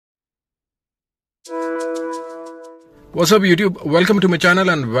What's up YouTube, welcome to my channel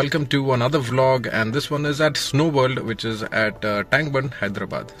and welcome to another vlog, and this one is at Snowworld, which is at Tank Bund,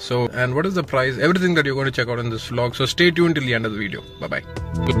 Hyderabad. So, and what is the price, everything that you're going to check out in this vlog, so stay tuned till the end of the video. Bye bye.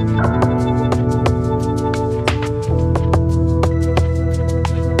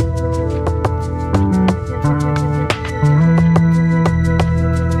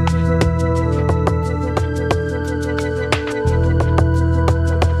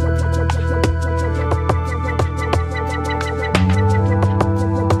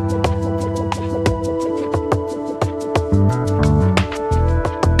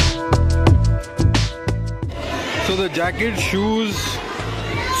 So the jacket, shoes,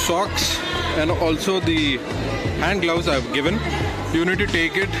 socks and also the hand gloves I've given. You need to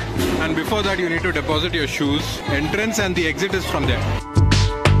take it, and before that you need to deposit your shoes. Entrance and the exit is from there.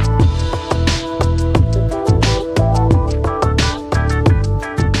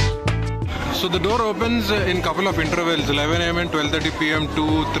 So the door opens in couple of intervals, 11 AM and 12:30 PM,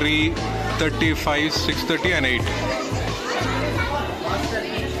 2, 3, 30, 5, 6:30 and 8.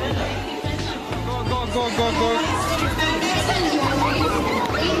 Go, go, go.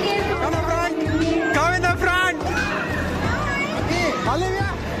 Come in front. Come in the front. Olivia.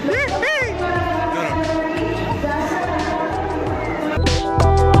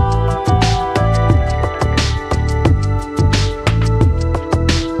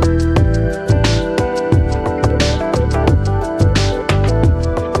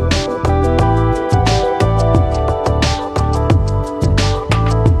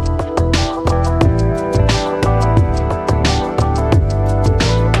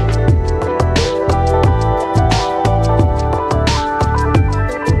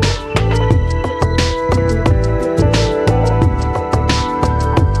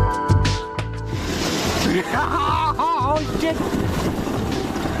 Oh shit!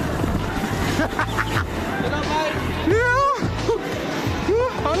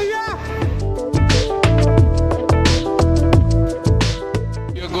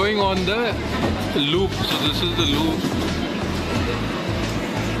 You're going on the loop, so this is the loop.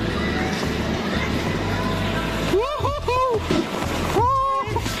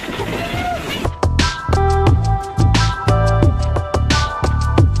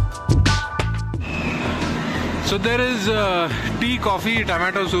 So there is tea, coffee,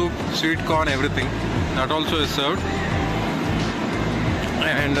 tomato soup, sweet corn, everything. That also is served.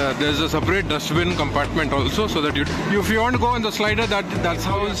 And there's a separate dustbin compartment also, so that if you want to go on the slider, that's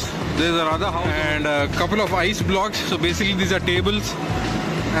house. There's another house and a couple of ice blocks. So basically these are tables.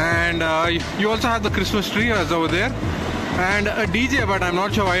 And you also have the Christmas tree as over there. And a DJ, but I'm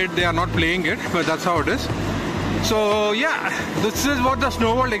not sure why they are not playing it, but that's how it is. So yeah, this is what the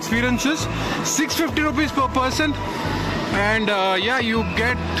Snowworld experience is. 650 rupees per person, and yeah, you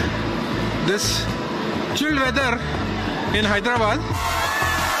get this chilled weather in Hyderabad.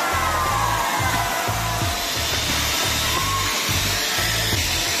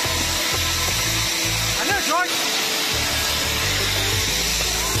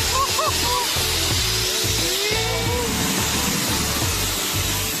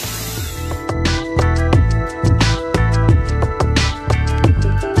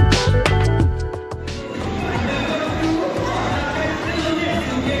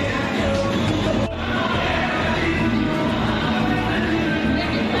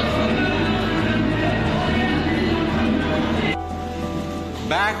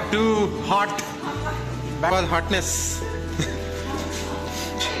 Back to back to hotness.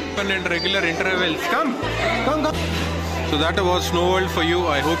 And regular intervals. Come. So that was Snowworld for you.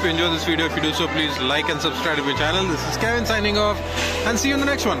 I hope you enjoyed this video. If you do so, please like and subscribe to my channel. This is Kevin signing off, and see you in the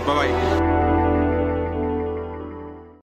next one. Bye bye.